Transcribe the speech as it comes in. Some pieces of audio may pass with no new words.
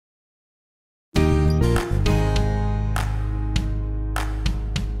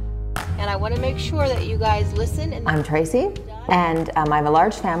I want to make sure that you guys listen. And I'm Tracy, and I have a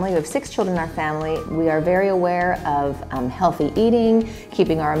large family. We have 6 children in our family. We are very aware of healthy eating,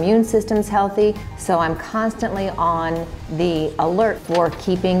 keeping our immune systems healthy, so I'm constantly on the alert for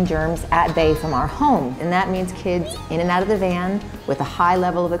keeping germs at bay from our home. And that means kids in and out of the van with a high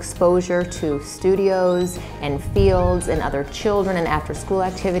level of exposure to studios and fields and other children and after-school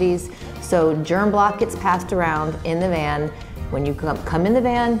activities. So GermBloc gets passed around in the van. When you come in the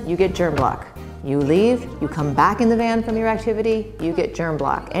van, you get GermBloc. You leave, you come back in the van from your activity, you get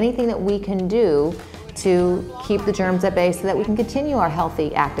GermBloc. Anything that we can do to keep the germs at bay so that we can continue our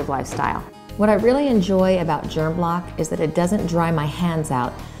healthy, active lifestyle. What I really enjoy about GermBloc is that it doesn't dry my hands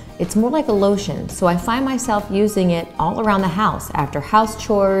out. It's more like a lotion, so I find myself using it all around the house. After house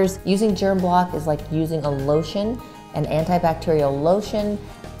chores, using GermBloc is like using a lotion, an antibacterial lotion,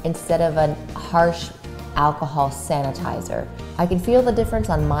 instead of a harsh alcohol sanitizer. I can feel the difference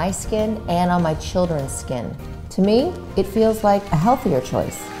on my skin and on my children's skin. To me, it feels like a healthier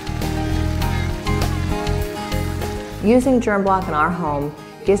choice. Using GermBloc in our home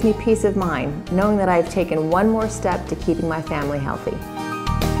gives me peace of mind, knowing that I've taken one more step to keeping my family healthy.